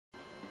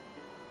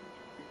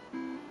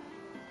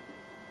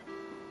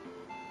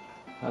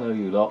Hello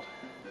you lot.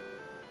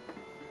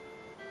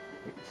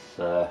 It's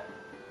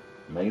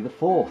May the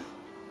 4th,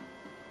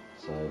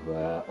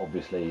 so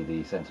obviously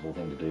the sensible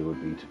thing to do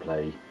would be to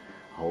play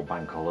a whole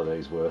bank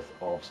holiday's worth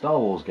of Star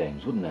Wars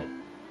games, wouldn't it?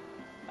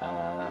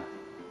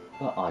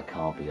 But I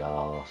can't be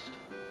arsed.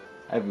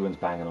 Everyone's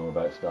banging on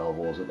about Star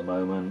Wars at the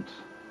moment,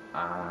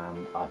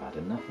 and I've had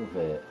enough of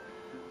it.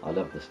 I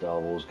love the Star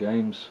Wars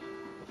games,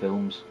 the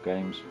films,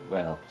 games,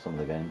 well, some of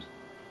the games.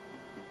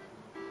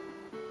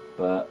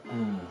 But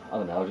I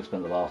don't know, I just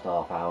spent the last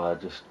half hour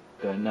just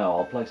going, no,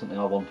 I'll play something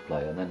I want to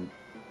play, and then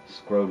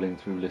scrolling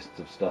through lists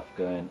of stuff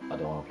going, I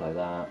don't want to play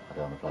that, I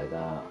don't want to play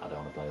that, I don't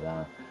want to play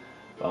that.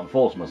 But I'm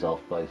forcing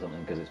myself to play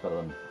something because it's better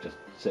than just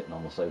sitting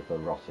on the sofa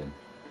rotting.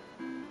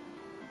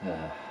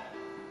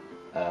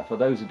 For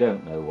those who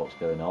don't know what's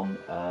going on,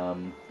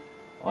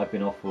 I've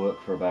been off work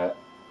for about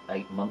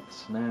 8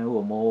 months now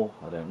or more,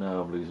 I don't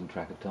know, I'm losing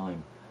track of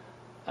time.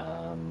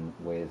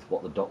 With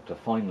what the doctor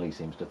finally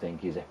seems to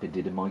think is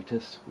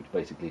epididymitis, which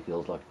basically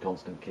feels like a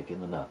constant kick in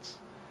the nuts.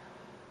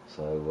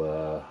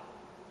 So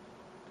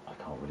I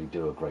can't really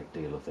do a great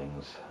deal of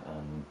things,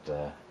 and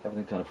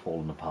everything's kind of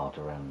fallen apart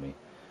around me.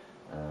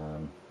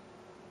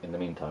 In the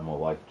meantime, my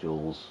wife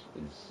Jules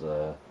is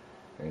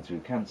going through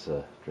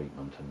cancer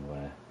treatment, and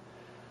we're,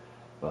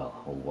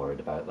 well, all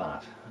worried about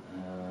that.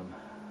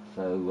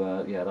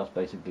 Yeah, that's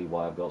basically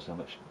why I've got so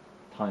much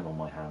time on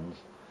my hands,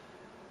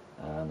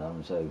 and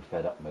I'm so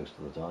fed up most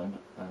of the time.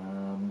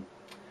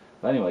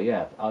 But anyway,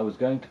 yeah, I was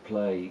going to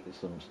play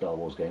some Star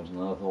Wars games, and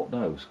then I thought,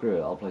 no, screw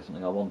it, I'll play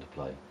something I want to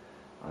play.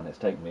 And it's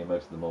taken me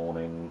most of the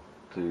morning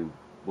to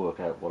work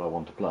out what I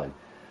want to play.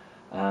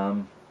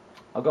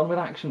 I've gone with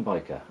Action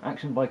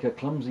Biker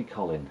Clumsy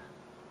Colin,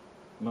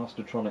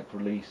 Mastertronic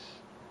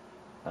release.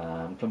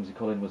 Clumsy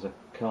Colin was a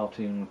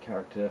cartoon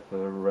character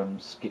for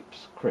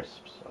Skips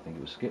Crisps. I think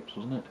it was Skips,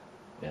 wasn't it?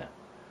 Yeah.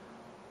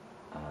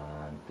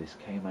 And this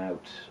came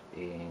out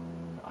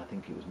in, I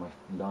think it was my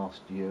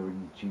last year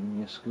in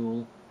junior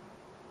school,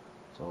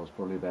 so I was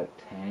probably about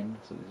 10,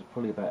 so it was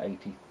probably about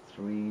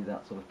 83,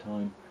 that sort of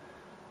time.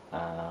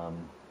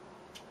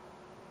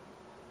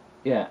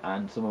 Yeah,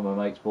 and some of my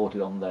mates bought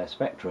it on their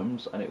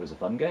Spectrums, and it was a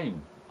fun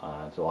game,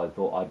 so I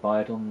thought I'd buy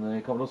it on the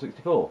Commodore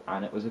 64,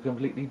 and it was a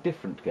completely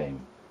different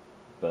game.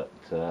 But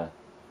you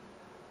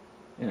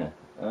know,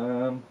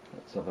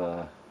 let's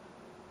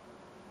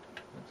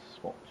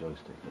swap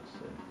joystick, let's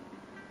see.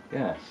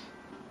 Yes,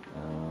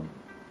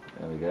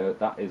 there we go.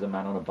 That is a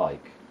man on a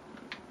bike.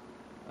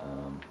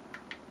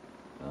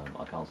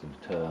 I can't seem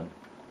to turn.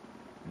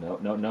 No.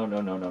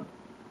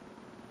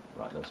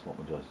 Right, let's swap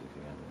my joystick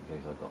again in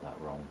case I got that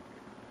wrong.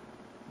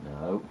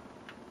 No.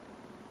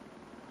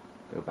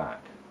 Go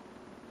back.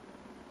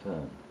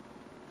 Turn.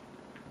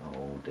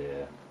 Oh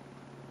dear.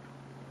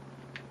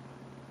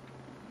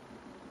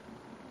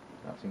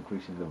 That's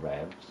increasing the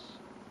revs.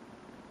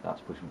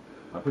 That's pushing.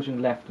 I'm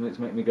pushing left and it's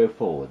making me go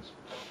forwards.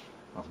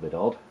 That's a bit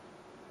odd.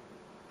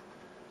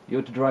 You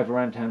had to drive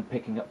around town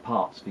picking up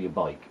parts for your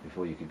bike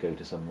before you could go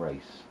to some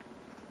race.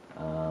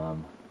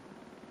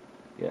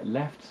 Yeah,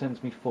 left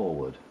sends me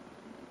forward.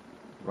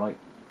 Right.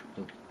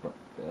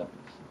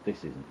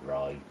 This isn't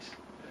right.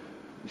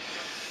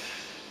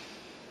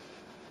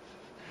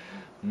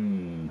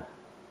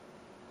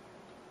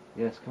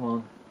 Yes, come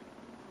on.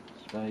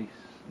 Space.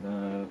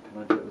 No.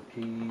 Can I do it with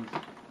keys?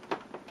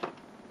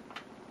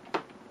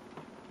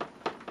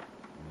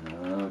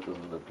 No, it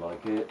doesn't look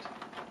like it.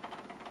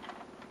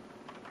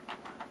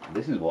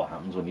 This is what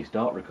happens when you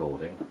start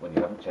recording, when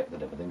you haven't checked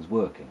that everything's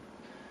working.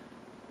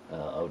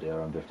 Oh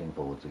dear, I'm drifting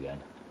forwards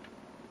again.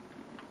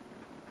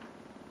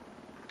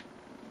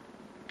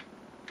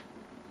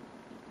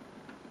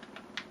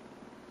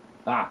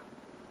 Ah!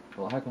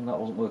 Well, how come that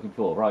wasn't working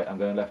before? Right, I'm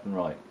going left and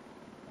right.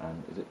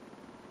 And is it...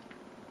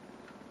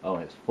 Oh,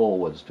 and it's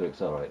forwards to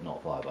accelerate,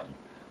 not fire button.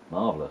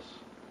 Marvellous.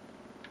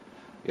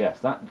 Yes,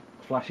 that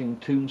flashing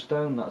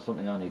tombstone, that's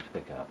something I need to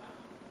pick up.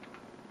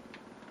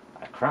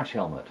 A crash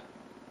helmet.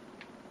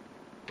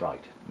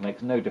 Right,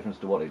 makes no difference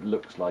to what it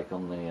looks like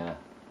on the...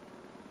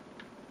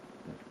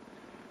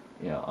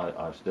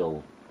 I've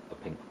still a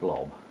pink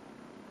blob.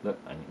 Look,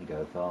 and you can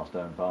go faster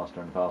and faster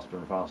and faster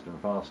and faster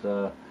and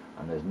faster,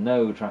 and there's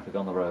no traffic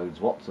on the roads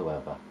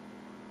whatsoever.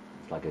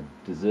 It's like a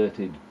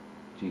deserted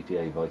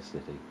GTA Vice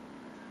City.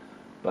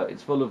 But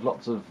it's full of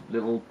lots of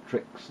little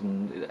tricks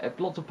and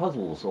lots of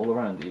puzzles all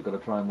around that you've got to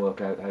try and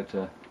work out how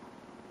to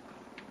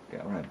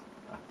get around.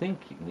 I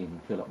think you can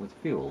even fill up with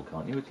fuel,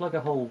 can't you? It's like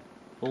a whole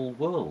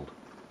world.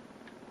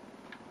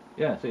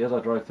 Yeah, see, as I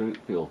drive through,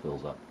 fuel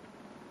fills up.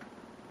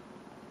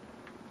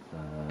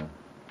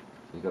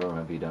 So you've got to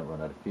remember you don't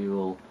run out of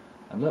fuel.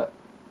 And look,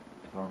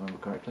 if I remember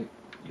correctly,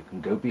 you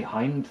can go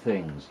behind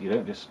things. You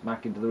don't just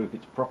smack into the roof.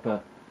 It's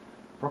proper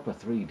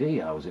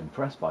 3D. I was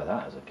impressed by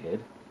that as a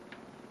kid.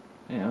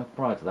 You know,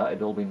 prior to that,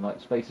 it'd all been like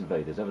Space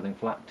Invaders, everything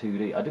flat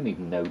 2D. I didn't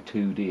even know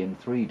 2D and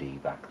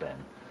 3D back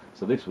then.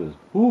 So this was,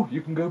 ooh,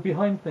 you can go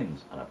behind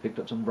things. And I picked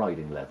up some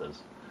riding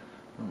leathers.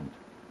 Right.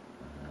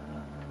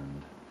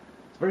 And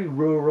it's a very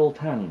rural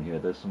town here.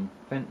 There's some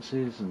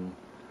fences and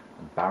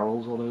and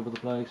barrels all over the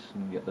place,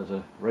 and yet there's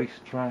a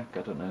racetrack.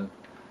 I don't know.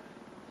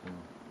 Some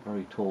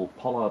very tall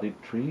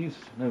pollarded trees,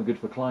 no good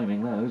for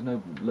climbing those.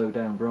 No low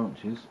down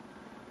branches.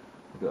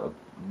 We've got a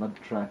mud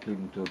track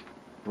leading to a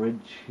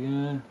bridge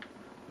here.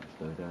 Let's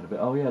slow down a bit.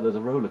 Oh yeah, there's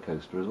a roller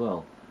coaster as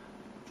well.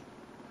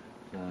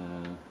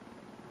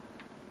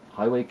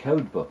 Highway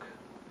code book.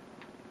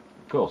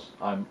 Of course,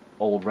 I'm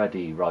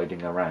already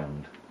riding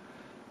around,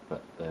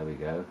 but there we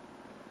go.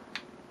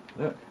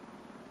 Look,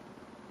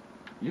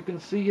 you can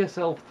see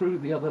yourself through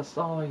the other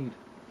side.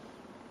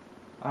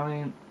 I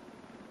mean,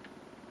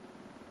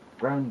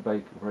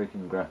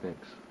 ground-breaking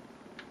graphics.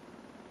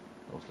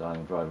 Also,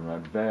 I'm driving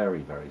around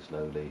very, very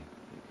slowly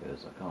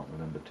because I can't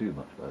remember too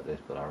much about this,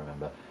 but I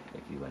remember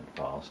if you went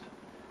fast,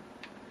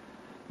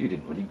 you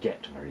didn't really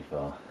get very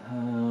far.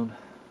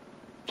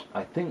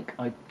 I think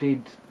I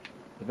did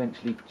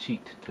eventually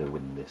cheat to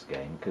win this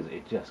game because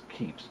it just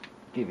keeps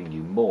giving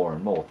you more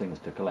and more things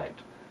to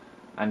collect,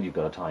 and you've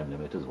got a time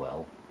limit as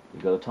well.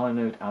 You've got a time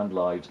limit and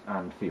lives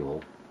and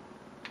fuel.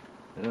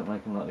 They don't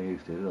make them like they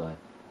used to, do they?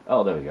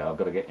 Oh, there we go. I've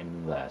got to get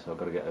in there, so I've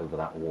got to get over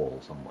that wall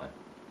somewhere.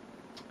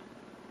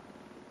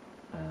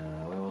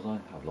 Where was I?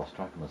 I've lost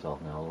track of myself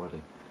now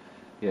already.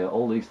 Yeah,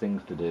 all these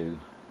things to do,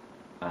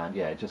 and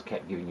yeah, it just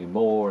kept giving you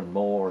more and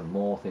more and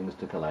more things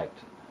to collect,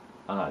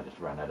 and I just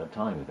ran out of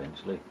time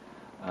eventually.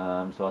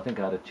 So I think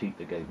I had a cheat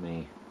that gave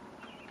me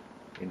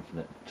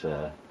infinite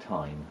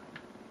time.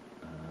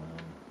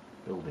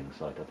 Building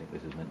site, I think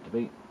this is meant to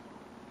be.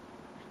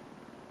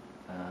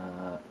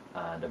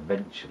 And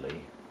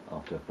eventually,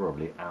 after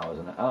probably hours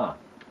and I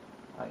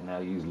can now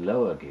use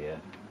lower gear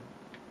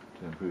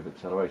to improve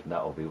acceleration.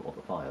 That will be what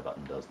the fire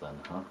button does then,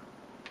 huh?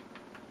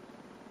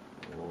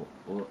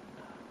 Or you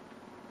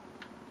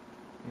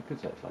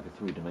could say it's like a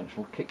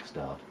three-dimensional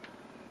kickstart.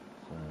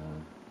 So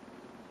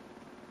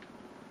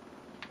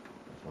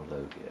that's our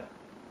low gear.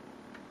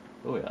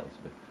 Oh yeah, that's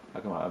a bit. How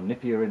come I'm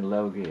nippier in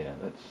low gear?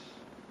 Let's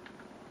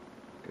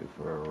go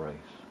for a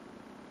race.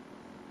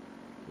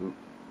 Ooh,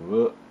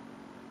 ooh.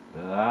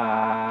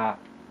 Ah.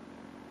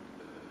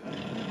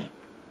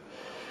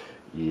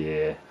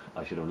 Yeah,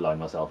 I should have lined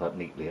myself up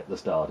neatly at the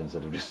start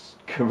instead of just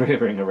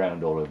careering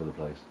around all over the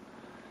place.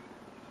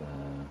 So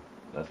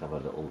let's have a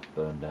little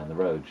burn down the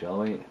road, shall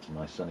we? It's a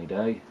nice sunny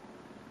day.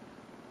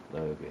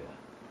 Low gear.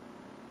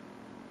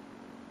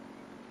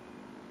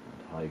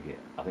 And high gear.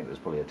 I think there's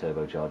probably a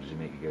turbocharger to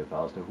make you go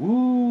faster.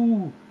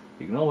 Woo!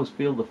 You can always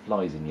feel the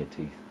flies in your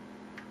teeth.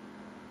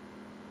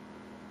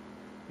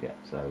 Yeah,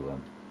 so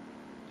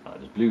I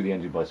just blew the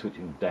engine by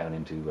switching down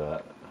into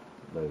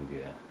low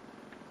gear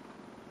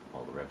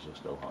while the revs are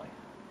still high.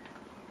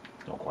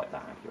 It's not quite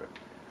that accurate.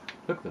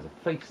 Look, there's a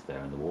face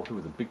there in the water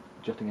with a big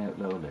jutting out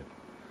lower lip.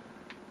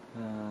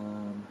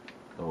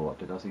 Oh,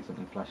 did I see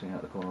something flashing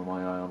out the corner of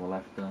my eye on the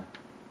left there?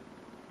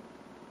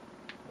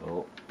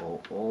 Oh.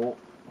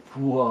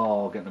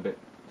 Whoa, getting a bit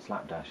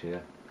slapdash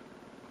here.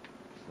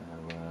 So,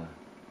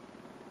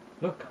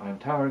 look, I'm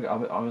towering.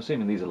 I'm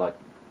assuming these are like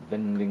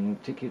vending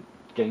ticket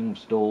game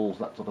stalls,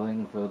 that sort of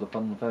thing, for the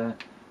fun fair,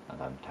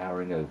 and I'm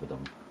towering over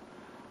them.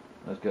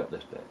 Let's go up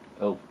this bit.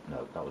 Oh,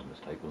 no, that was a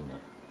mistake, wasn't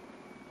it?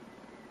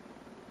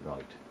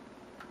 Right.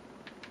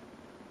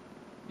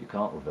 You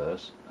can't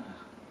reverse.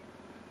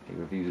 He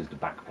refuses to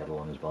backpedal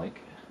on his bike.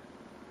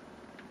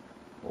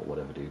 Or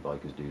whatever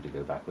bikers do to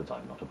go backwards.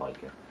 I'm not a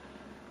biker.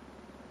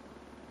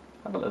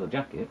 I have a leather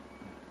jacket.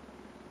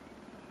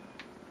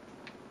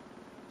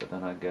 But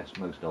then I guess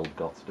most old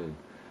goths do.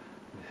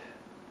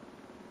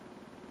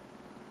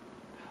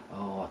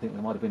 Oh, I think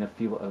there might have been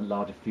a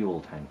larger fuel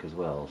tank as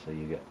well, so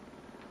you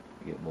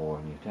get more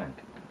in your tank.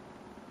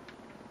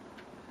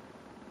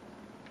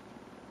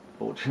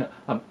 Fortunately,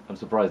 I'm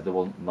surprised there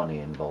wasn't money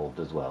involved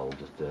as well,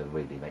 just to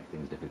really make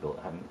things difficult,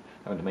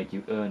 having to make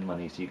you earn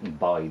money so you can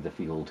buy the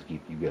fuel to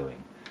keep you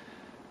going.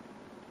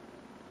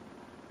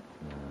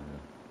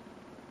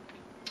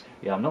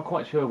 Yeah, I'm not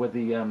quite sure where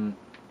the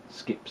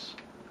skips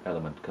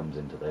element comes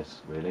into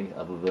this, really,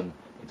 other than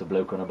it's a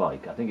bloke on a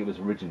bike. I think it was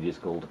originally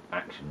just called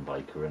Action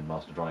Biker, and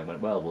Master Drawing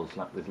went, well, we'll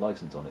slap this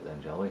license on it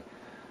then, shall we?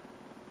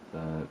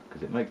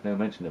 Because it makes no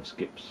mention of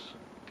skips,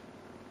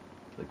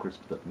 the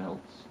crisp that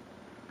melts,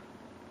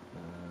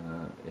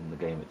 in the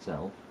game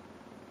itself.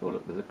 Oh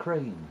look, there's a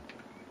crane.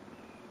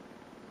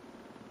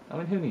 I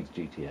mean, who needs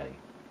GTA?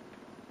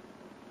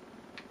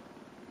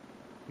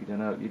 You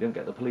don't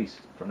get the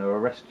police trying to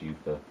arrest you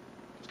for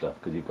stuff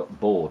because you've got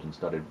bored and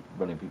started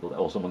running people,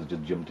 or someone's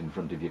just jumped in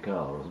front of your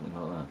car or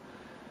something like that.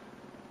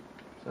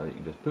 So you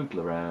can just pootle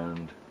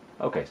around.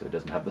 Okay, so it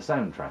doesn't have the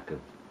soundtrack of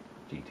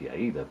GTA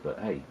either, but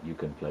hey, you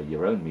can play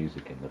your own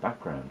music in the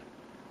background,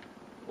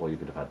 or you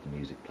could have had the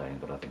music playing,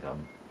 but I think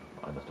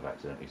I must have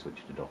accidentally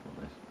switched it off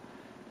on this.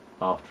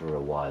 After a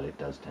while it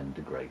does tend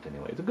to grate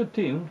anyway. It's a good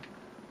tune,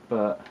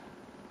 but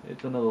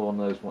it's another one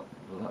of those, was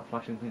that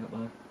flashing thing up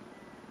there?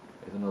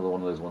 It's another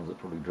one of those ones that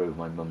probably drove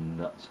my mum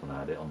nuts when I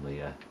had it on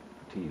the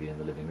TV in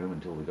the living room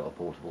until we got a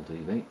portable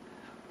TV.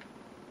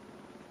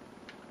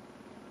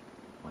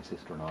 My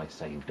sister and I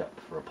saved up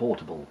for a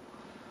portable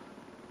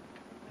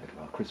out of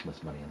our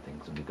Christmas money and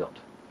things, and we got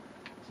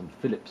some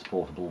Philips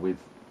portable with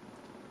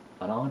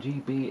an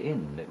RGB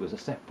in. It was a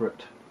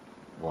separate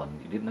one.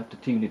 You didn't have to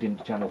tune it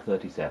into channel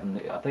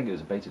 37. I think it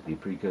was basically a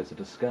precursor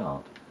to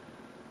SCART.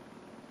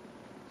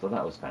 So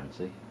that was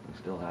fancy. We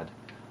still had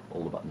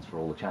all the buttons for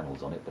all the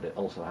channels on it, but it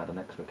also had an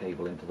extra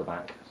cable into the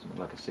back, something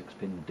like a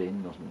 6-pin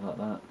DIN or something like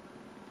that.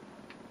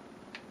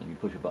 And you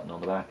push a button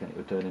on the back and it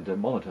would turn into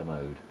monitor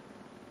mode.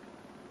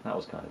 That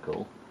was kind of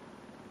cool.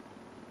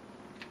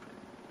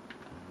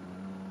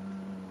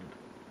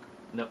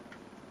 Nope.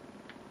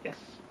 Yes.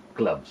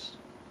 Gloves.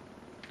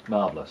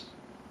 Marvellous.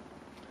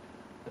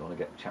 Don't want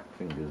to get chapped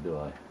fingers, do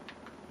I?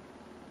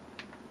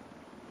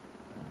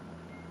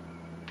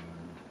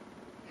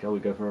 Shall we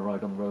go for a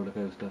ride on the roller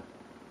coaster?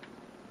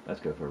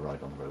 Let's go for a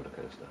ride on the roller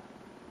coaster.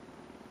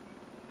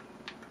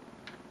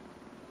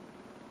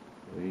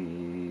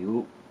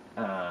 Whee,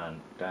 and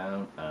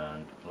down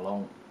and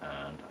along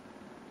and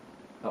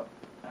up.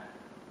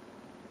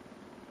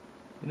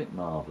 Isn't it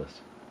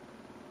marvellous?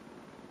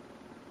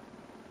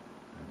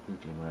 And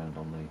pootling around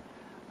on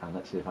the... And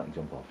let's see if I can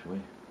jump off, shall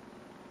we?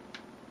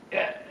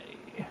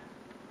 Yay!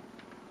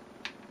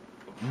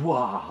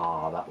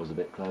 Wow, that was a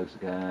bit close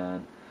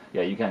again.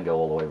 Yeah, you can go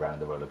all the way around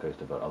the roller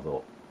coaster, but I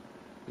thought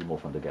it'd be more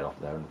fun to get off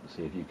there and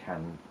see if you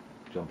can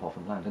jump off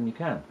and land. And you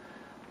can.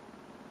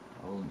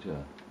 I wasn't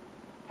sure.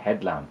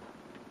 Headlamp.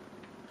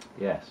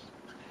 Yes.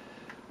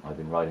 I've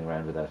been riding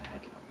around without a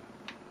headlamp.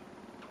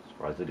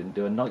 Surprised they didn't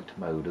do a night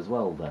mode as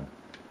well then.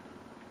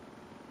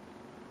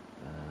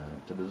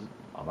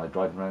 Am I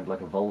driving around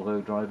like a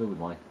Volvo driver with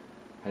my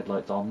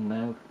headlights on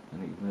now,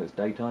 and even though it's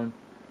daytime?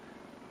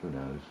 Who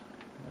knows?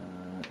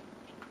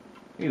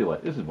 Either way,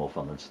 this is more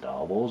fun than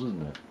Star Wars,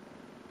 isn't it?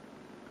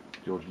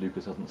 George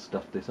Lucas hasn't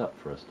stuffed this up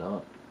for a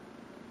start.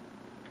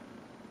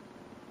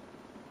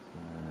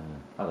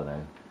 I don't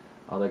know.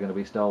 Are there going to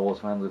be Star Wars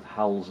fans with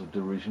howls of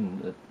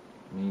derision at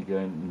me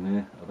going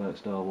meh about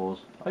Star Wars?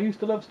 I used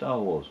to love Star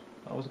Wars.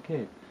 I was a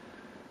kid.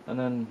 And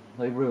then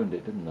they ruined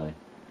it, didn't they?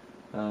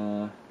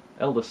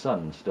 Elder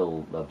son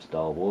still loves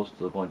Star Wars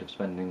to the point of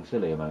spending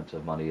silly amounts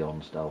of money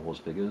on Star Wars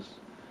figures.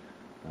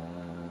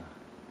 And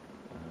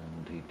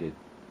he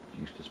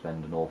used to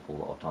spend an awful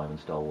lot of time in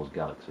Star Wars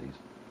Galaxies.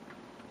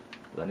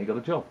 But then he got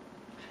a job.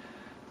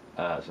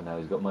 So now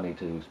he's got money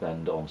to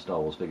spend on Star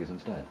Wars figures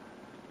instead.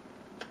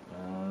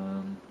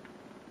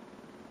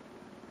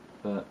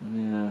 But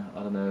yeah,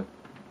 I don't know.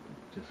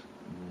 Just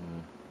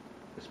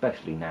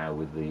especially now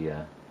with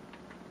the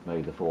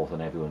May the 4th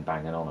and everyone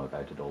banging on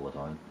about it all the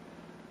time.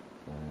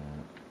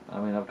 I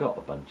mean, I've got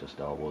a bunch of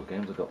Star Wars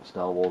games. I've got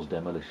Star Wars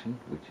Demolition,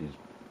 which is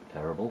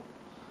terrible.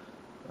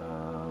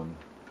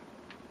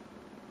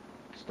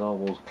 Star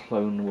Wars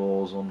Clone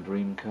Wars on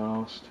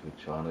Dreamcast,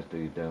 which I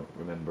honestly don't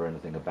remember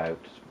anything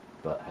about,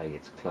 but hey,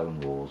 it's Clone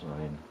Wars, I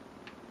mean.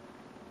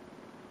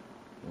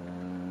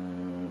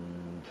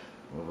 And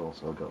what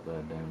else have I got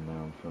there down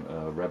now in front?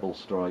 Rebel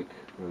Strike,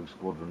 Rogue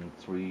Squadron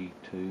 3,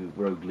 2,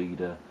 Rogue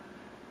Leader,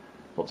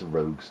 lots of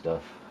Rogue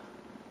stuff.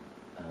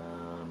 I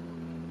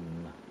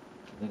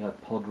think I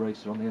had Pod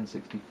Racer on the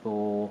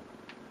N64,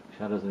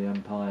 Shadows of the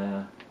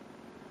Empire,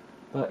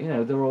 but you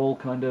know, they're all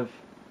kind of,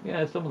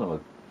 yeah, some of them are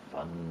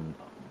fun,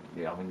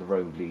 yeah, I mean the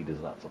Rogue Leaders,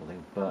 that sort of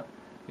thing, but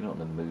you're not in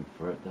the mood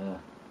for it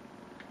there.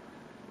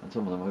 And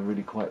some of them are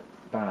really quite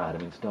bad. I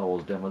mean, Star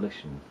Wars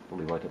Demolition,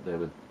 probably right up there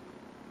with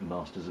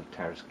Masters of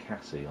Terras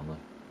Cassie on the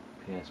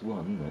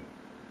PS1, isn't it?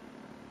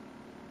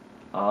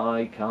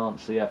 I can't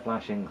see a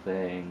flashing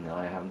thing.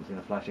 I haven't seen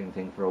a flashing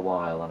thing for a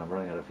while, and I'm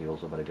running out of fuel,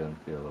 so I better go and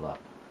fuel up.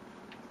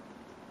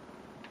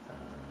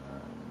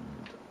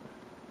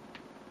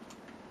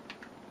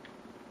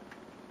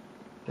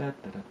 And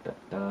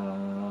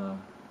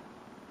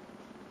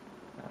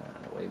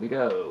away we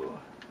go.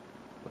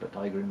 Put a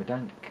tiger in my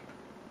tank.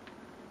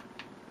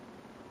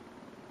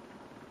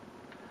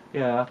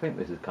 Yeah, I think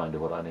this is kind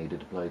of what I needed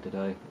to play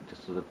today.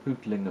 Just sort of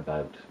pootling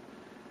about.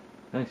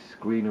 Nice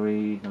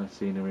greenery, nice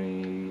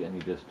scenery, and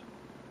you just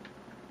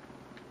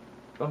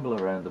bumble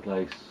around the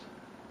place,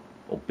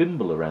 or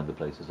bimble around the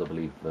place, as I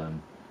believe I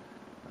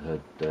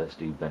heard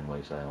Steve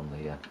Benway say on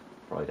the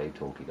Friday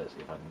talkie. Let's see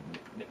if I can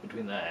nip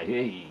between there.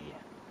 Hey!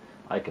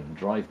 I can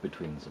drive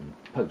between some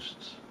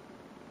posts.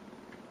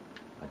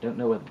 I don't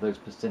know whether those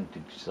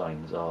percentage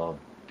signs are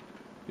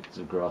bits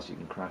of grass you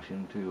can crash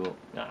into, or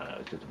no,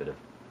 it's just a bit of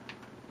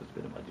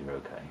mud. You're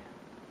okay.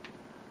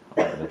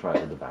 I'm going to try it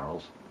with the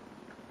barrels.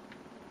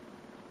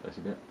 That's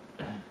a bit.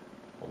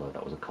 Although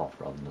that was a cough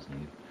rather than a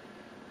sneeze.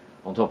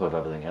 On top of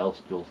everything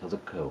else, Jules has a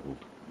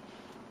cold.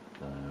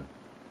 So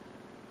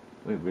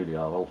we really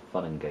are all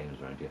fun and games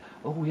around here.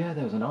 Oh yeah,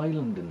 there was an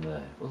island in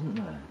there, wasn't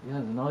there? Yeah,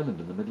 there's an island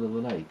in the middle of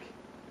the lake.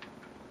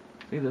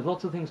 See, there's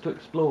lots of things to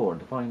explore and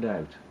to find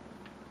out.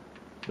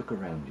 Look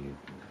around you.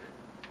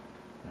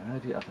 I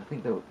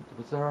think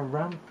was there a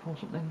ramp or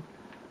something?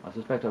 I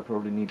suspect I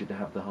probably needed to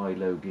have the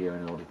high-low gear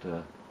in order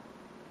to...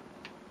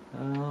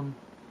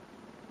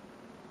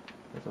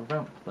 there's a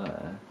ramp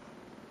there.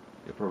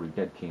 You're probably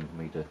dead keen for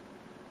me to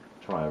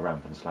try a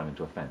ramp and slam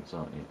into a fence,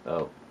 aren't you?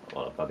 Oh,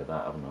 well, I've buggered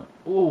that, haven't I?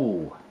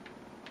 Ooh!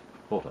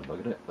 Thought I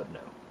buggered it, but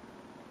no.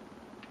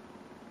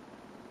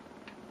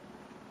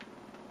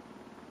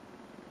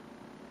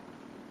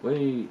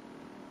 Whee!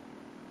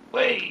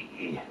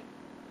 Whee!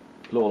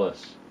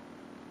 Flawless.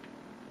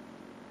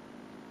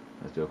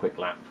 Let's do a quick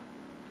lap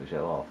to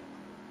show off.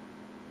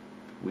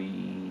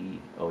 Whee!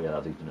 Oh yeah,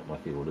 that's eating up my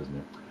field, isn't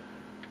it?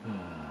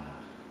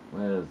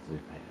 Where's the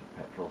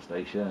petrol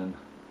station?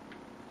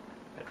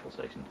 Petrol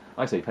station.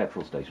 I say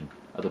petrol station.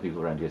 Other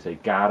people around here say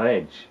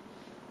garage.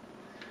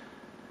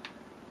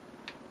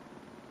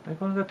 I've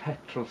gone to the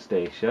petrol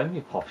station,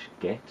 you posh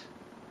git.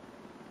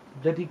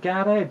 Bloody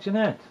garage,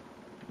 innit?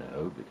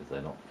 No, because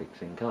they're not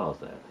fixing cars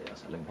there. They are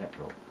selling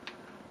petrol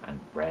and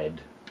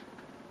bread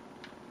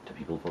to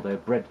people for their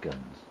bread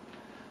guns.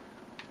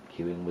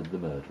 Queuing with the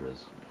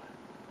murderers.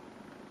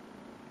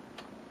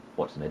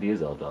 Watched an Eddie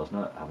Izzard last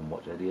night. Haven't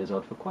watched Eddie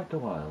Izzard for quite a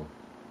while.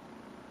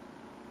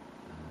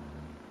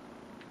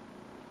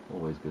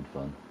 Always good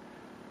fun.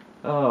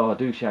 Oh,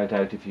 do shout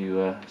out if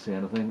you see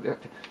anything.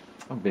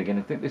 I'm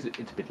beginning to think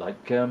it's a bit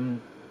like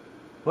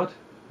what?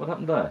 What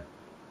happened there?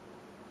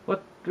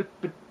 What? But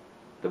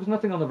there was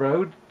nothing on the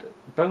road.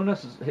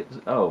 Bonus hits.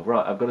 Oh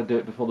right, I've got to do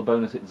it before the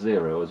bonus hits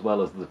 0, as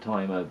well as the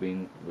timer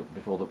being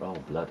before the. Oh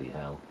bloody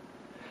hell!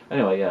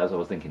 Anyway, yeah, as I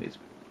was thinking, it's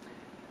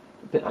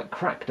a bit like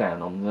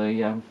Crackdown on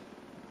the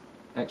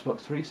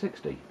Xbox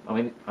 360. I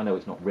mean, I know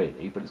it's not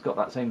really, but it's got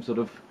that same sort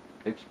of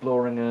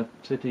exploring a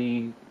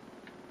city,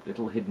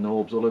 little hidden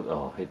orbs all over.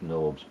 Oh, hidden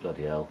orbs,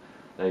 bloody hell!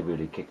 They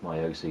really kicked my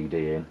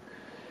OCD in.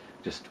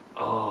 Just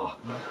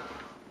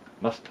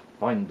must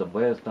find them.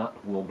 Where's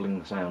that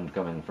wobbling sound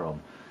coming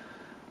from?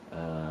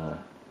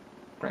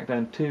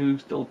 Crackdown 2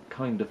 still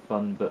kind of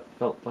fun, but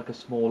felt like a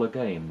smaller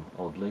game,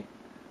 oddly.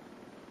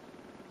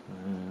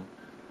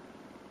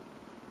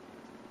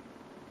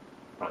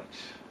 Right,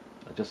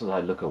 just as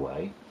I look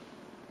away,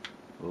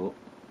 I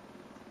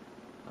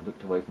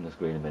looked away from the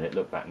screen a minute,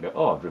 looked back and go,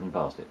 oh, I've driven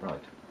past it,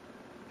 right.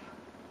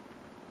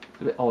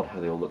 It's a bit odd how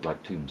they all look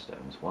like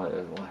tombstones. Why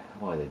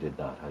they did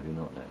that, I do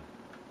not know.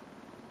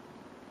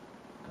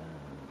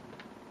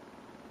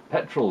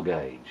 Petrol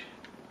gauge.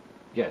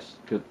 Yes,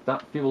 because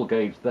that fuel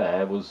gauge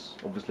there was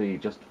obviously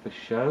just for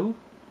show.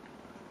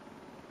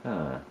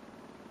 I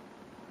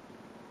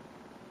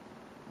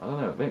don't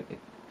know,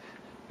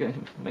 it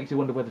makes you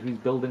wonder whether he's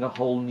building a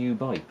whole new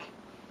bike.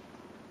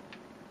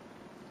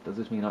 Does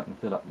this mean I can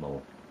fill up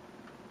more?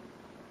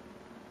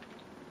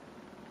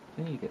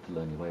 Then you get to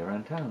learn your way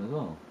around town as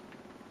well.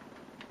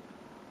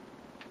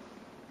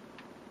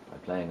 By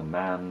playing a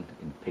man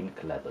in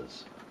pink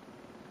leathers.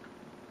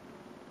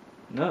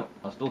 No,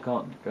 I still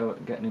can't go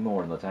get any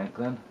more in the tank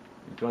then.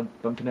 You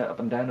tried bumping it up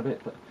and down a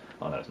bit, but...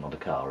 Oh no, it's not a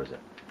car, is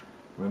it?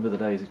 Remember the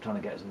days of trying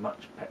to get as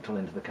much petrol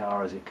into the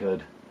car as you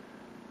could.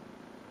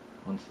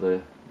 Once the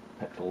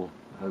petrol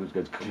hose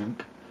goes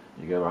clunk,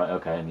 you go, right,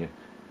 okay, and you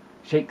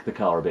shake the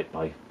car a bit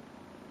by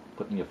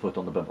putting your foot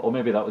on the bumper. Or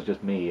maybe that was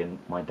just me and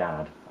my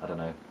dad, I don't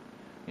know.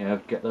 You know,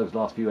 get those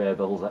last few air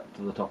bubbles up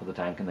to the top of the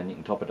tank and then you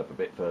can top it up a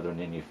bit further and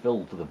then you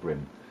fill to the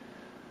brim.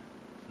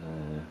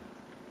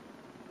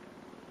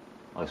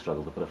 I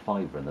struggle to put a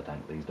fiver in the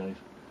tank these days.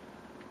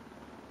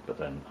 But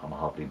then I'm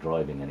hardly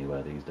driving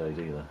anywhere these days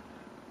either.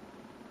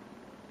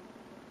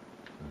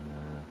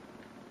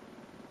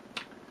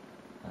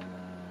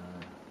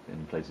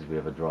 In places we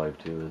ever drive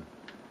to,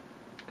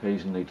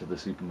 occasionally to the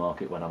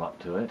supermarket when I'm up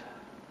to it,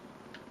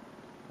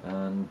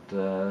 and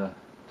to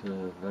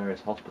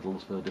various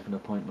hospitals for different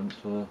appointments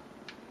for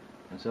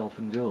myself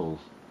and Jules.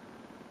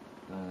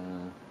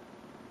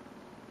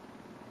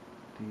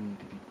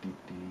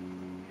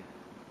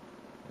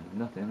 There's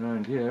nothing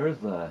around here, is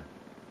there?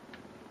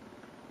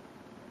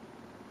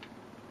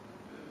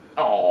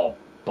 Oh,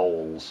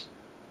 balls.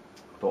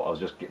 Thought I was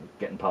just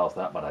getting past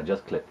that, but I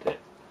just clipped it.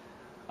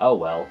 Oh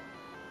well.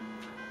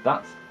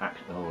 That's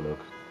actually... Oh look,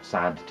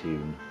 sad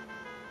tune.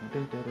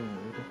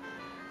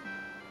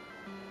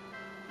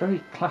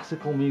 Very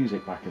classical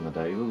music back in the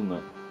day, wasn't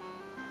it?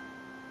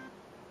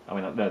 I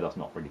mean, no, that's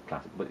not really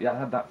classic, but yeah, it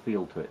had that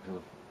feel to it. Sort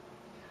of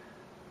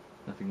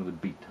nothing with a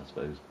beat, I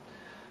suppose.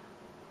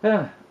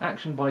 Yeah,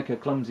 action biker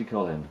Clumsy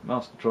Colin,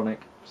 Mastertronic,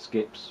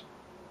 skips.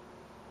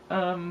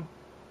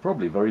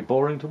 Probably very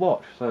boring to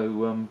watch,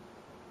 so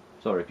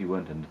sorry if you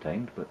weren't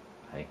entertained, but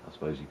hey, I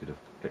suppose you could have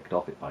clicked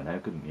off it by now,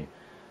 couldn't you?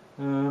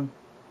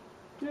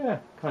 Yeah,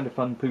 kind of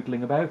fun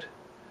pootling about.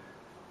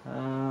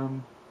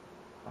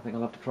 I think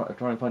I'll have to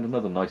try and find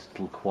another nice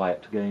little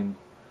quiet game,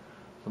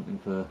 something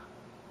for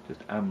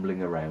just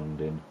ambling around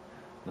in,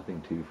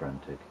 nothing too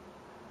frantic.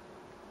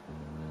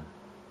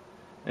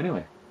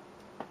 Anyway,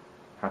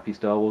 happy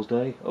Star Wars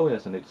Day. Oh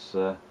yes, and it's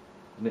isn't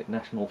it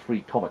National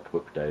Free Comic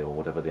Book Day, or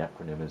whatever the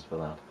acronym is for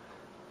that.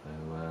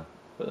 So,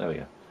 but there we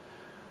go.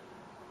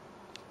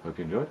 Hope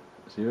you enjoyed.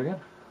 See you again.